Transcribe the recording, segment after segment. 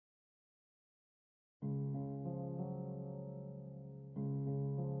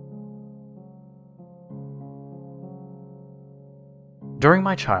During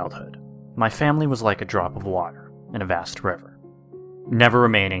my childhood, my family was like a drop of water in a vast river, never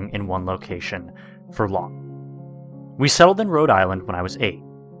remaining in one location for long. We settled in Rhode Island when I was 8,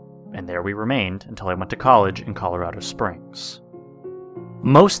 and there we remained until I went to college in Colorado Springs.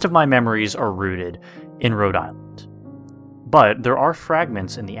 Most of my memories are rooted in Rhode Island, but there are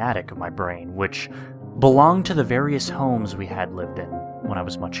fragments in the attic of my brain which belong to the various homes we had lived in when I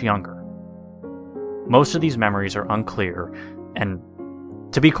was much younger. Most of these memories are unclear and,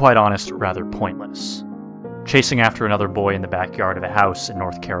 to be quite honest, rather pointless. Chasing after another boy in the backyard of a house in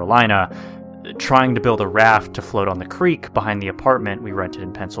North Carolina, trying to build a raft to float on the creek behind the apartment we rented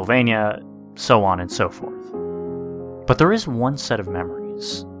in Pennsylvania, so on and so forth. But there is one set of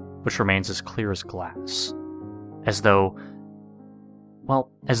memories which remains as clear as glass, as though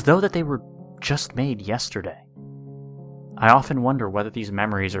that they were just made yesterday. I often wonder whether these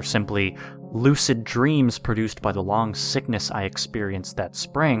memories are simply lucid dreams produced by the long sickness I experienced that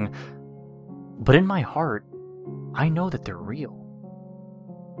spring, but in my heart, I know that they're real.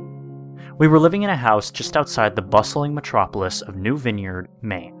 We were living in a house just outside the bustling metropolis of New Vineyard,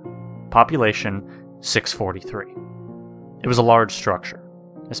 Maine. Population 643. It was a large structure,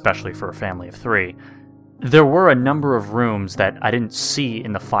 especially for a family of 3. There were a number of rooms that I didn't see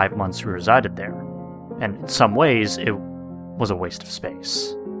in the 5 months we resided there, and in some ways it was a waste of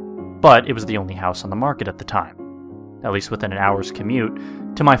space. But it was the only house on the market at the time, at least within an hour's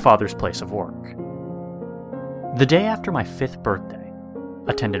commute to my father's place of work. The day after my 5th birthday,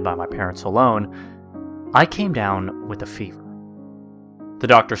 attended by my parents alone, I came down with a fever. The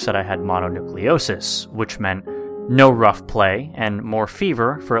doctor said I had mononucleosis, which meant no rough play and more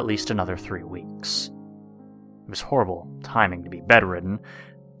fever for at least another 3 weeks. It was horrible timing to be bedridden.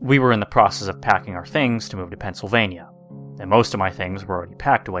 We were in the process of packing our things to move to Pennsylvania, and most of my things were already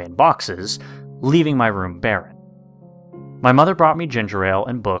packed away in boxes, leaving my room barren. My mother brought me ginger ale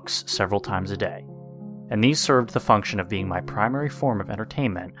and books several times a day, and these served the function of being my primary form of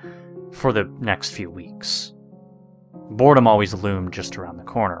entertainment for the next few weeks. Boredom always loomed just around the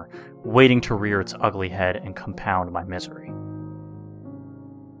corner, waiting to rear its ugly head and compound my misery.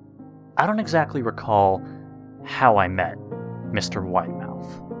 I don't exactly recall how I met Mr.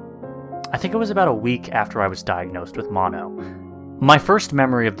 Widemouth. I think it was about a week after I was diagnosed with mono. My first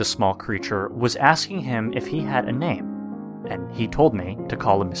memory of the small creature was asking him if he had a name, and he told me to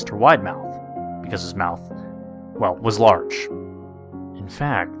call him Mr. Widemouth, because his mouth, was large. In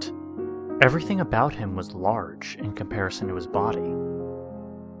fact, everything about him was large in comparison to his body.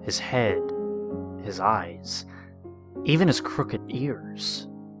 His head, his eyes, even his crooked ears.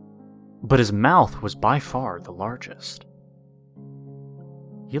 But his mouth was by far the largest.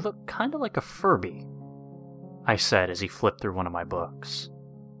 "You look kinda like a Furby," I said as he flipped through one of my books.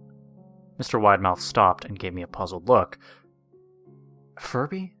 Mr. Widemouth stopped and gave me a puzzled look.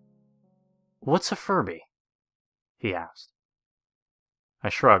 "Furby? What's a Furby?" he asked. I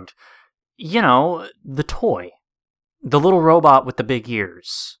shrugged. "You know, the toy. The little robot with the big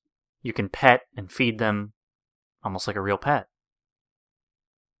ears. You can pet and feed them, almost like a real pet."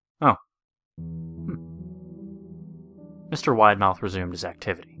 "Oh." Mr. Widemouth resumed his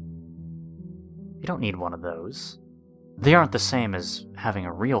activity. "You don't need one of those. They aren't the same as having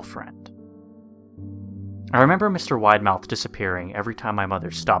a real friend." I remember Mr. Widemouth disappearing every time my mother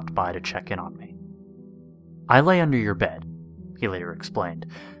stopped by to check in on me. "I lay under your bed," he later explained.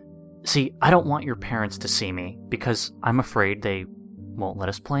 "See, I don't want your parents to see me because I'm afraid they won't let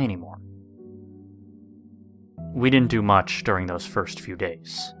us play anymore." We didn't do much during those first few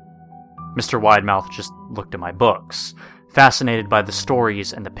days. Mr. Widemouth just looked at my books, fascinated by the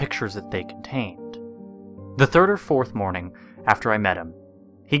stories and the pictures that they contained. The 3rd or 4th morning after I met him,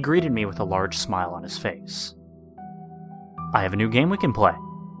 he greeted me with a large smile on his face. "I have a new game we can play,"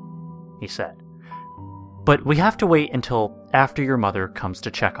 he said. "But we have to wait until after your mother comes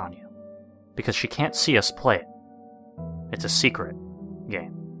to check on you, because she can't see us play it. It's a secret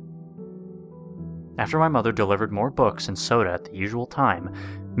game." After my mother delivered more books and soda at the usual time,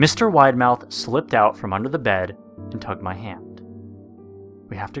 Mr. Widemouth slipped out from under the bed and tugged my hand.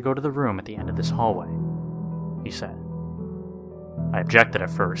 "We have to go to the room at the end of this hallway," he said. I objected at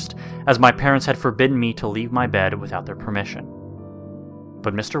first, as my parents had forbidden me to leave my bed without their permission.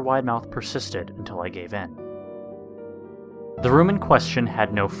 But Mr. Widemouth persisted until I gave in. The room in question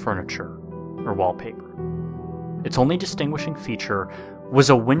had no furniture or wallpaper. Its only distinguishing feature was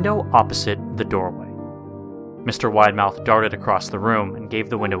a window opposite the doorway. Mr. Widemouth darted across the room and gave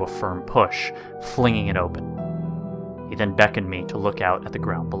the window a firm push, flinging it open. He then beckoned me to look out at the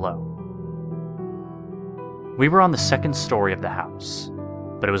ground below. We were on the 2nd story of the house.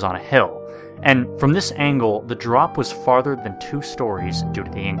 but it was on a hill, and from this angle, the drop was farther than 2 stories due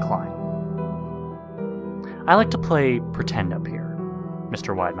to the incline. "I like to play pretend up here,"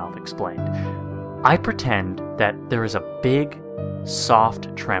 Mr. Widemouth explained. "I pretend that there is a big,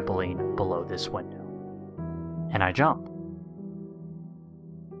 soft trampoline below this window, and I jump.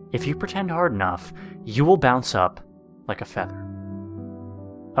 If you pretend hard enough, you will bounce up like a feather.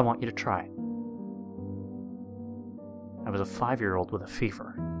 I want you to try." I was a 5-year-old with a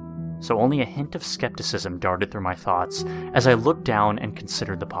fever, so only a hint of skepticism darted through my thoughts as I looked down and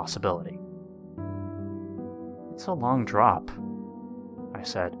considered the possibility. "It's a long drop," I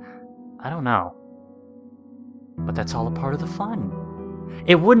said. "I don't know." "But that's all a part of the fun."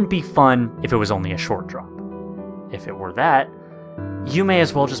 "It wouldn't be fun if it was only a short drop. If it were that, you may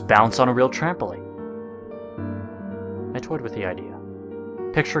as well just bounce on a real trampoline." I toyed with the idea,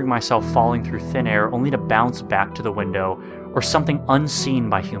 picturing myself falling through thin air only to bounce back to the window or something unseen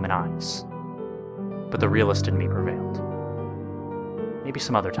by human eyes. But the realist in me prevailed. "Maybe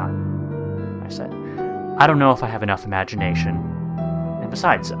some other time," I said. "I don't know if I have enough imagination, and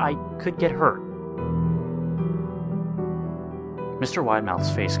besides, I could get hurt." Mr.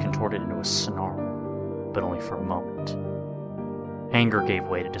 Widemouth's face contorted into a snarl, but only for a moment. Anger gave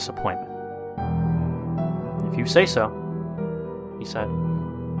way to disappointment. "If you say so," he said.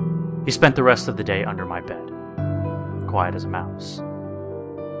 He spent the rest of the day under my bed, quiet as a mouse.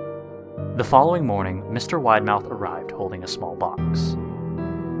 The following morning, Mr. Widemouth arrived holding a small box.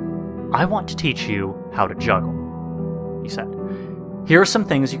 "I want to teach you how to juggle," he said. "Here are some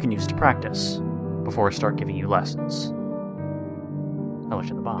things you can use to practice before I start giving you lessons." I looked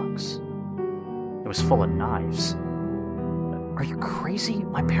at the box. It was full of knives. "Are you crazy?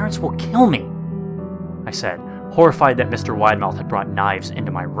 My parents will kill me," I said, horrified that Mr. Widemouth had brought knives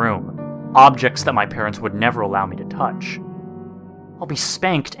into my room, objects that my parents would never allow me to touch. "I'll be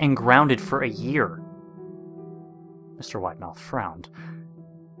spanked and grounded for a year." Mr. Widemouth frowned.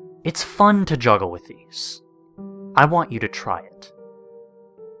 "It's fun to juggle with these. I want you to try it."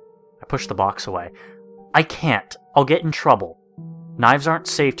 I pushed the box away. "I can't. I'll get in trouble. Knives aren't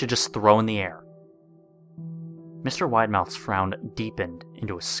safe to just throw in the air." Mr. Widemouth's frown deepened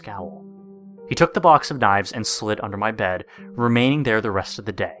into a scowl. He took the box of knives and slid under my bed, remaining there the rest of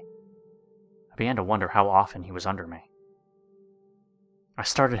the day. I began to wonder how often he was under me. I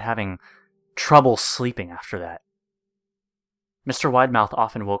started having trouble sleeping after that. Mr. Widemouth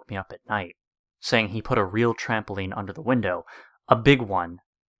often woke me up at night, saying he put a real trampoline under the window, a big one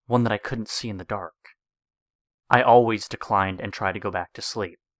that I couldn't see in the dark. I always declined and tried to go back to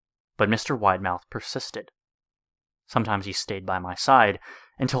sleep, but Mr. Widemouth persisted. Sometimes he stayed by my side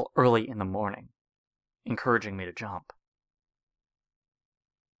until early in the morning, encouraging me to jump.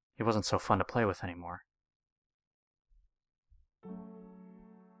 He wasn't so fun to play with anymore.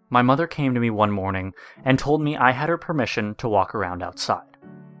 My mother came to me one morning and told me I had her permission to walk around outside.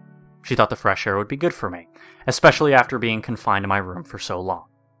 She thought the fresh air would be good for me, especially after being confined to my room for so long.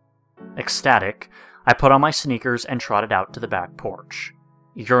 Ecstatic, I put on my sneakers and trotted out to the back porch,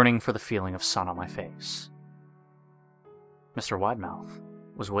 yearning for the feeling of sun on my face. Mr. Widemouth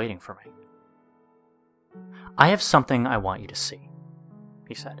was waiting for me. "I have something I want you to see,"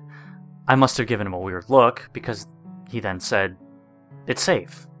 he said. I must have given him a weird look, because he then said, "It's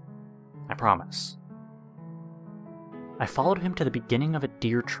safe. I promise." I followed him to the beginning of a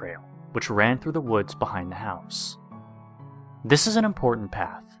deer trail, which ran through the woods behind the house. "This is an important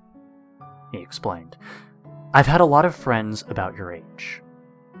path," he explained. "I've had a lot of friends about your age.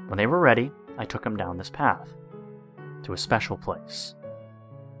 When they were ready, I took them down this path, to a special place.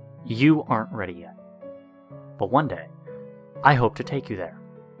 You aren't ready yet, but one day, I hope to take you there."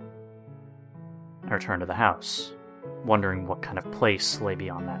 I returned to the house, wondering what kind of place lay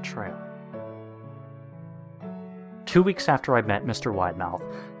beyond that trail. 2 weeks after I met Mr. Widemouth,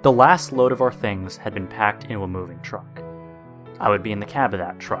 the last load of our things had been packed into a moving truck. I would be in the cab of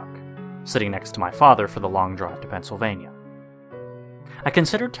that truck, sitting next to my father for the long drive to Pennsylvania. I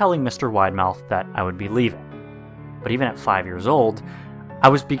considered telling Mr. Widemouth that I would be leaving, but even at 5 years old, I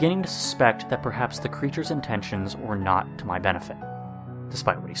was beginning to suspect that perhaps the creature's intentions were not to my benefit,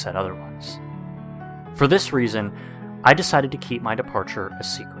 despite what he said otherwise. For this reason, I decided to keep my departure a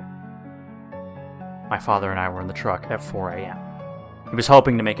secret. My father and I were in the truck at 4 a.m. He was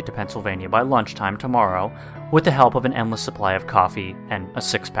hoping to make it to Pennsylvania by lunchtime tomorrow with the help of an endless supply of coffee and a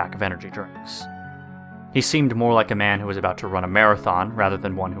 6-pack of energy drinks. He seemed more like a man who was about to run a marathon rather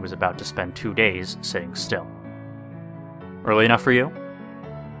than one who was about to spend 2 days sitting still. "Early enough for you?"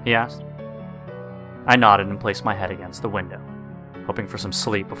 he asked. I nodded and placed my head against the window, hoping for some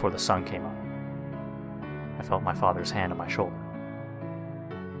sleep before the sun came up. I felt my father's hand on my shoulder.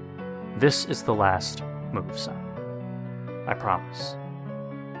 This is the last move, son. I promise.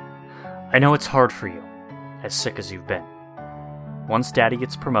 I know it's hard for you, as sick as you've been. Once Daddy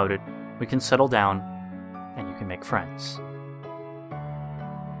gets promoted, we can settle down, and you can make friends.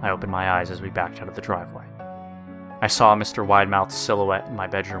 I opened my eyes as we backed out of the driveway. I saw Mr. Widemouth's silhouette in my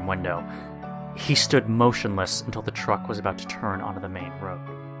bedroom window. He stood motionless until the truck was about to turn onto the main road.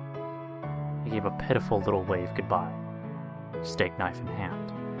 He gave a pitiful little wave goodbye, steak knife in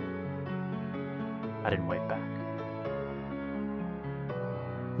hand. I didn't wave back.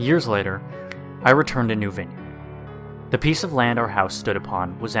 Years later, I returned to New Vineyard. The piece of land our house stood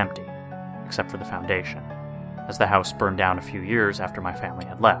upon was empty, except for the foundation, as the house burned down a few years after my family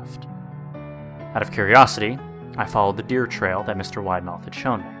had left. Out of curiosity, I followed the deer trail that Mr. Widemouth had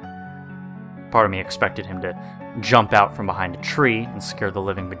shown me. Part of me expected him to jump out from behind a tree and scare the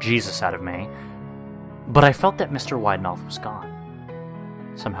living bejesus out of me, but I felt that Mr. Widemouth was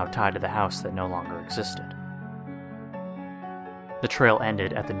gone, somehow tied to the house that no longer existed. The trail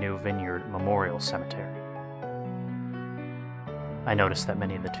ended at the New Vineyard Memorial Cemetery. I noticed that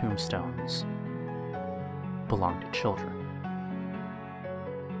many of the tombstones belonged to children.